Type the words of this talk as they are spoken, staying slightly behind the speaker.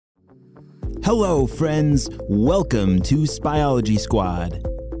Hello, friends. Welcome to Spyology Squad.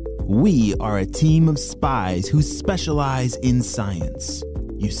 We are a team of spies who specialize in science.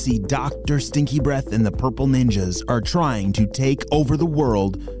 You see, Dr. Stinky Breath and the Purple Ninjas are trying to take over the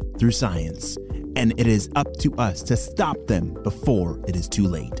world through science, and it is up to us to stop them before it is too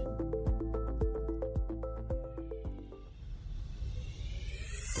late.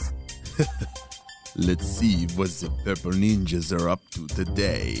 Let's see what the Purple Ninjas are up to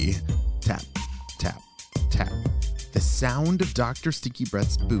today. Tap, tap, tap. The sound of Dr. Stinky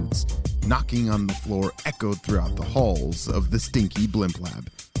Breath's boots knocking on the floor echoed throughout the halls of the Stinky Blimp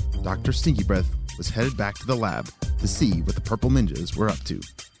Lab. Dr. Stinky Breath was headed back to the lab to see what the Purple Ninjas were up to.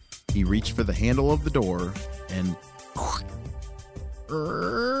 He reached for the handle of the door and...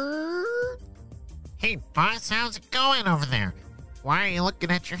 Hey, boss, how's it going over there? Why are you looking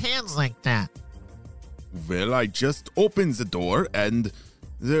at your hands like that? Well, I just opened the door and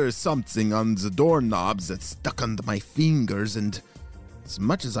there's something on the doorknobs that's stuck under my fingers, and as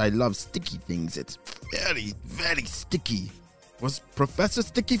much as I love sticky things, it's very, very sticky. Was Professor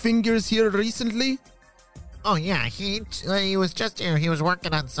Sticky Fingers here recently? Oh, yeah, he was just here. He was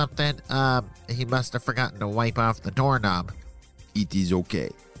working on something. He must have forgotten to wipe off the doorknob. It is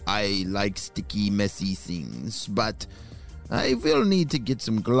okay. I like sticky, messy things, but I will need to get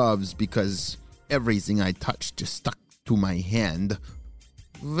some gloves because everything I touched just stuck to my hand.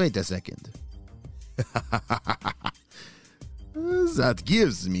 Wait a second. That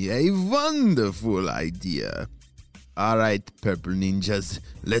gives me a wonderful idea. All right, Purple Ninjas,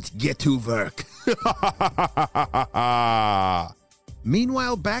 let's get to work.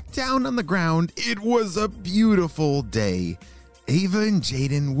 Meanwhile, back down on the ground, it was a beautiful day. Ava and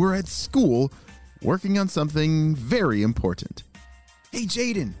Jaden were at school working on something very important. Hey,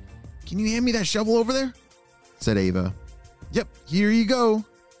 Jaden, can you hand me that shovel over there? Said Ava. Yep, here you go.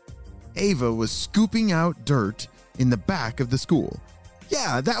 Ava was scooping out dirt in the back of the school.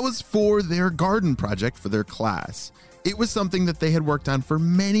 Yeah, that was for their garden project for their class. It was something that they had worked on for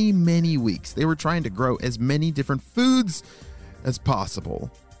many, many weeks. They were trying to grow as many different foods as possible.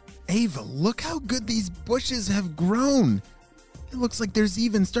 Ava, look how good these bushes have grown. It looks like there's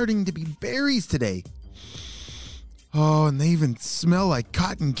even starting to be berries today. Oh, and they even smell like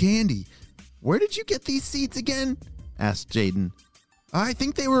cotton candy. Where did you get these seeds again? Asked Jaden. I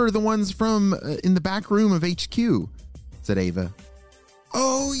think they were the ones from in the back room of HQ, said Ava.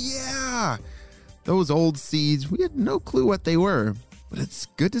 Oh, yeah. Those old seeds, we had no clue what they were, but it's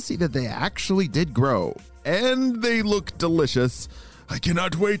good to see that they actually did grow. And they look delicious. I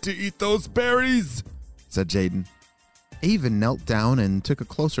cannot wait to eat those berries, said Jaden. Ava knelt down and took a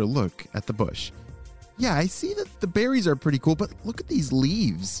closer look at the bush. Yeah, I see that the berries are pretty cool, but look at these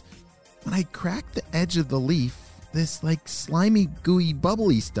leaves. When I crack the edge of the leaf, this like slimy, gooey,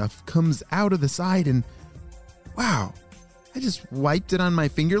 bubbly stuff comes out of the side and wow, I just wiped it on my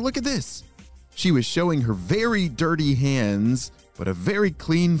finger. Look at this. She was showing her very dirty hands, but a very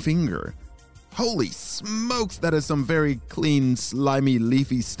clean finger. Holy smokes, that is some very clean, slimy,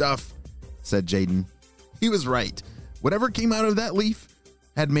 leafy stuff, said Jaden. He was right. Whatever came out of that leaf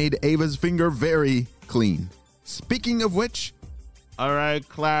had made Ava's finger very clean. Speaking of which... All right,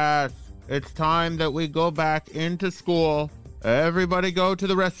 class. It's time that we go back into school. Everybody go to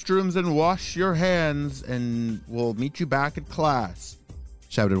the restrooms and wash your hands, and we'll meet you back at class,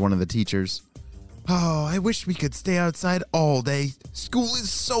 shouted one of the teachers. Oh, I wish we could stay outside all day. School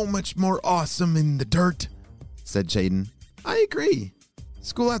is so much more awesome in the dirt, said Jaden. I agree.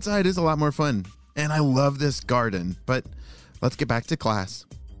 School outside is a lot more fun, and I love this garden, but let's get back to class.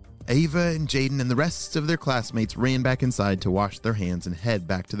 Ava and Jaden and the rest of their classmates ran back inside to wash their hands and head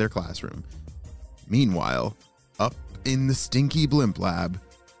back to their classroom. Meanwhile, up in the Stinky Blimp Lab,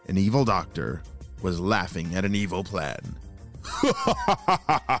 an evil doctor was laughing at an evil plan.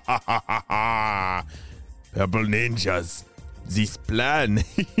 Purple Ninjas, this plan,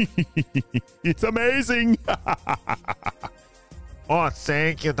 it's amazing. Oh,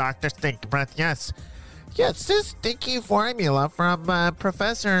 thank you, Dr. Stinky Breath. Yes, this sticky formula from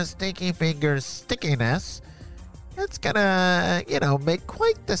Professor Stinky Fingers' Stickiness, it's gonna, make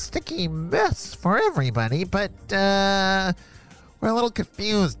quite the sticky mess for everybody, but we're a little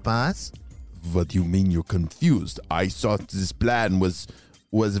confused, boss. What do you mean you're confused? I thought this plan was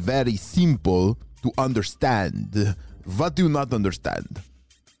very simple to understand. What do you not understand?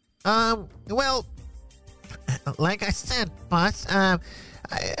 Well, like I said, boss,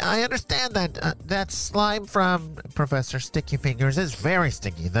 I understand that that slime from Professor Sticky Fingers is very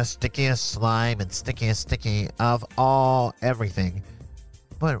sticky. The stickiest slime and stickiest sticky of everything.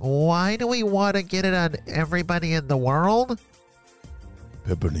 But why do we want to get it on everybody in the world?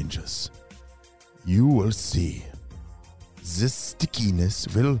 Purple Ninjas, You will see. This stickiness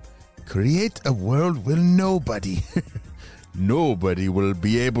will create a world where nobody will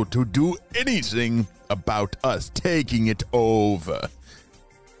be able to do anything about us taking it over.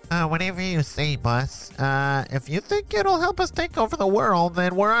 Whatever you say, boss. If you think it'll help us take over the world,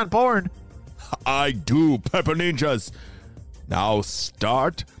 then we're on board. I do, Pepper Ninjas. Now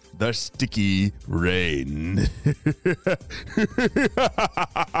start the sticky rain.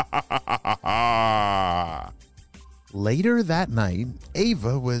 Later that night,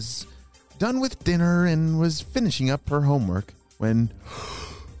 Ava was done with dinner and was finishing up her homework when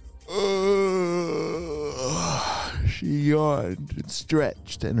she yawned and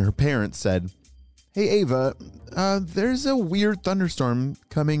stretched, and her parents said, "Hey, Ava, there's a weird thunderstorm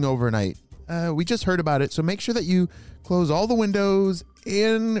coming overnight. We just heard about it, so make sure that you close all the windows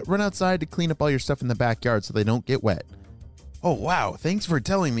and run outside to clean up all your stuff in the backyard so they don't get wet." "Oh, wow. Thanks for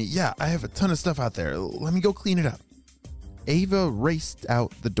telling me. Yeah, I have a ton of stuff out there. Let me go clean it up." Ava raced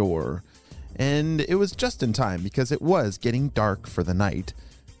out the door, and it was just in time because it was getting dark for the night.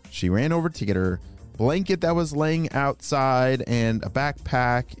 She ran over to get her blanket that was laying outside and a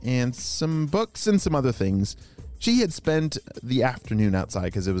backpack and some books and some other things. She had spent the afternoon outside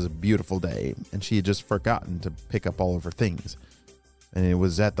because it was a beautiful day, and she had just forgotten to pick up all of her things. And it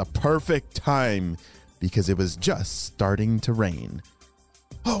was at the perfect time because it was just starting to rain.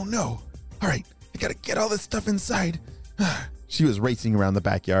 "Oh no. All right, I gotta get all this stuff inside." She was racing around the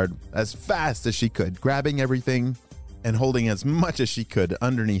backyard as fast as she could, grabbing everything and holding as much as she could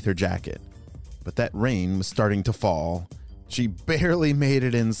underneath her jacket. But that rain was starting to fall. She barely made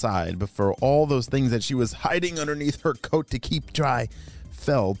it inside before all those things that she was hiding underneath her coat to keep dry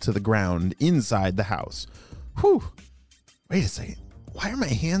fell to the ground inside the house. Whew. Wait a second. Why are my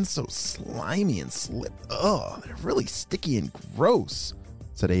hands so slimy and slip? Oh, they're really sticky and gross,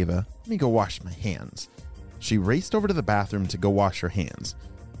 said Ava. Let me go wash my hands. She raced over to the bathroom to go wash her hands.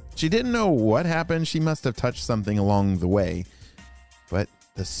 She didn't know what happened. She must have touched something along the way. But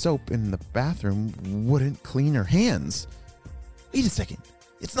the soap in the bathroom wouldn't clean her hands. Wait a second.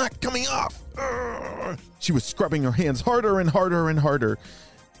 It's not coming off. Ugh. She was scrubbing her hands harder and harder and harder,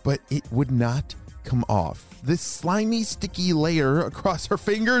 but it would not come off. This slimy, sticky layer across her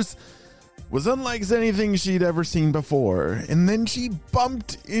fingers was unlike anything she'd ever seen before. And then she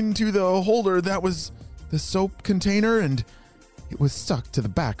bumped into the holder that was the soap container, and it was stuck to the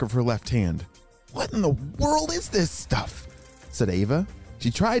back of her left hand. "What in the world is this stuff?" said Ava.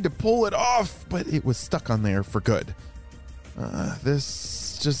 She tried to pull it off, but it was stuck on there for good.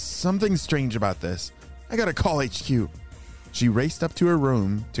 There's just something strange about this. I gotta call HQ. She raced up to her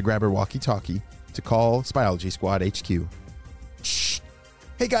room to grab her walkie-talkie to call Spyology Squad HQ. "Shh.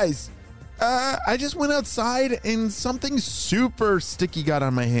 Hey guys, I just went outside and something super sticky got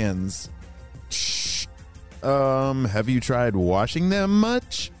on my hands." "Shh. Have you tried washing them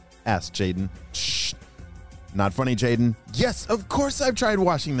much?" asked Jaden. "Shh. Not funny, Jaden. Yes, of course I've tried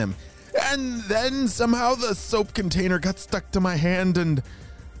washing them. And then somehow the soap container got stuck to my hand and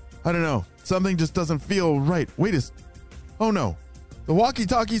I don't know, something just doesn't feel right. Oh no, the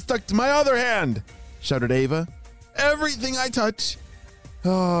walkie-talkie stuck to my other hand," shouted Ava. "Everything I touch.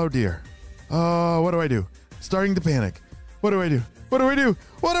 Oh dear. Oh, what do I do? Starting to panic. What do I do? What do I do?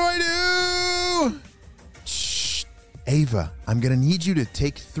 What do I do?" "Shh. Ava, I'm going to need you to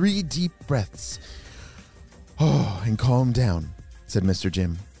take 3 deep breaths. Oh, and calm down," said Mr.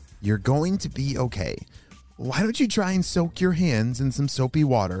 Jim. "You're going to be okay. Why don't you try and soak your hands in some soapy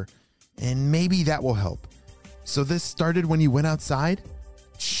water, and maybe that will help. So this started when you went outside?"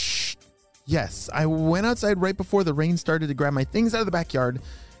 "Shh. Yes, I went outside right before the rain started to grab my things out of the backyard.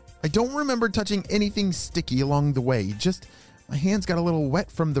 I don't remember touching anything sticky along the way. Just my hands got a little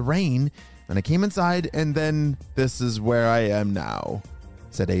wet from the rain, and I came inside, and then this is where I am now,"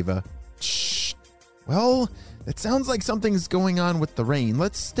 said Ava. "Shh. Well, it sounds like something's going on with the rain.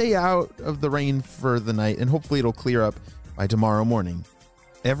 Let's stay out of the rain for the night, and hopefully it'll clear up by tomorrow morning.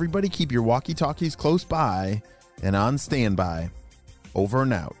 Everybody keep your walkie-talkies close by and on standby. Over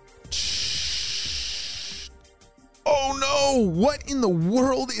and out." Shh. Oh no! What in the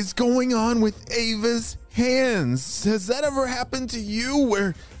world is going on with Ava's hands? Has that ever happened to you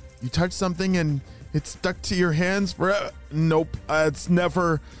where you touch something and it stuck to your hands forever? Nope, it's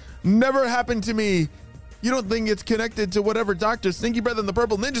never happened to me. You don't think it's connected to whatever Dr. Stinky Breath and the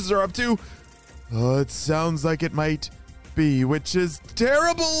Purple Ninjas are up to? It sounds like it might be, which is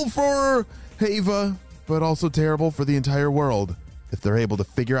terrible for Ava, but also terrible for the entire world if they're able to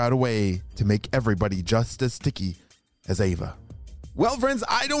figure out a way to make everybody just as sticky as Ava. Well, friends,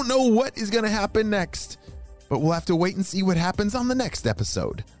 I don't know what is going to happen next, but we'll have to wait and see what happens on the next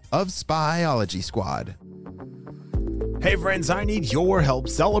episode of Spyology Squad. Hey friends, I need your help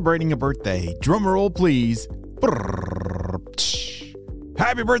celebrating a birthday. Drumroll, please.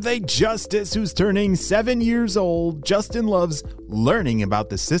 Happy birthday, Justice, who's turning 7 years old. Justin loves learning about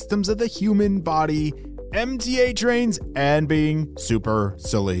the systems of the human body, MTA trains, and being super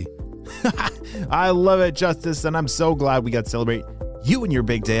silly. I love it, Justice, and I'm so glad we got to celebrate you and your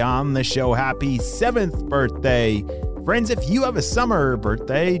big day on the show. Happy 7th birthday. Friends, if you have a summer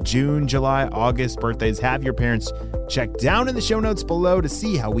birthday, June, July, August birthdays, have your parents check down in the show notes below to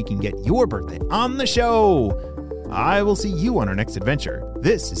see how we can get your birthday on the show. I will see you on our next adventure.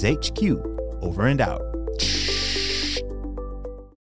 This is HQ, over and out.